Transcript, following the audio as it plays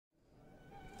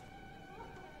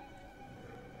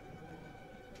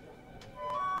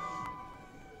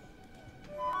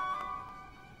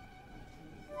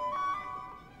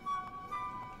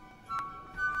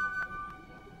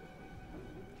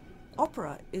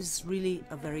Opera is really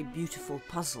a very beautiful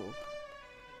puzzle.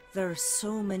 There are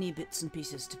so many bits and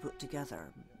pieces to put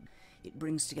together. It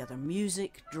brings together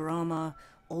music, drama,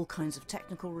 all kinds of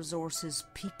technical resources,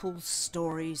 people,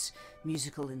 stories,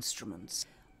 musical instruments.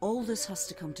 All this has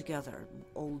to come together,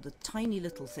 all the tiny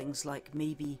little things like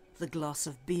maybe the glass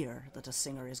of beer that a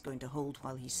singer is going to hold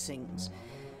while he sings,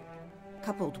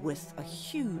 coupled with a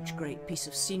huge great piece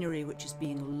of scenery which is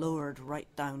being lowered right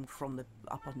down from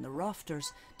up on the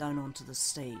rafters down onto the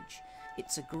stage.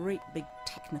 It's a great big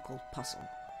technical puzzle.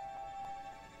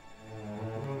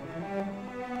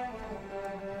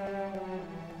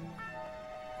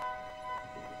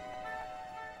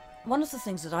 One of the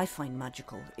things that I find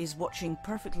magical is watching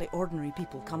perfectly ordinary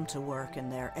people come to work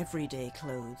in their everyday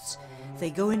clothes.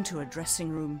 They go into a dressing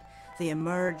room, they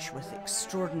emerge with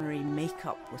extraordinary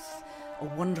makeup, with a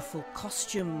wonderful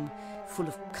costume full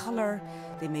of colour.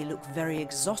 They may look very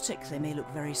exotic, they may look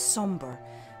very sombre,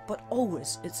 but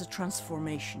always it's a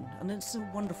transformation, and it's a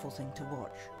wonderful thing to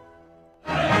watch.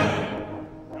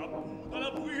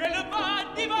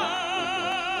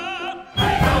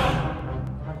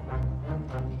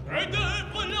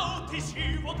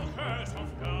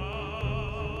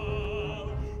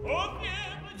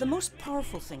 The most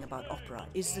powerful thing about opera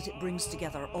is that it brings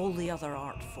together all the other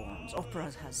art forms.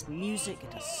 Opera has music,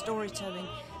 it has storytelling,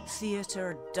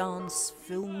 theatre, dance,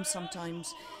 film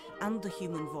sometimes, and the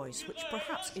human voice, which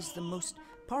perhaps is the most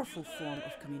powerful form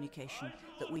of communication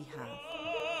that we have.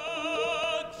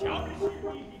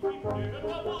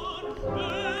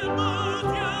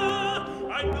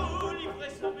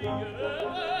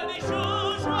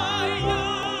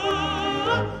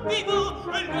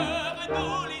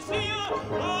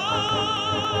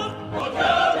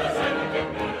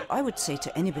 I would say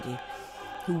to anybody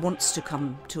who wants to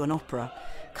come to an opera,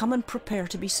 come and prepare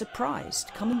to be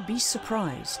surprised. Come and be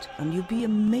surprised, and you'll be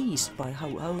amazed by how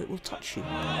it will touch you.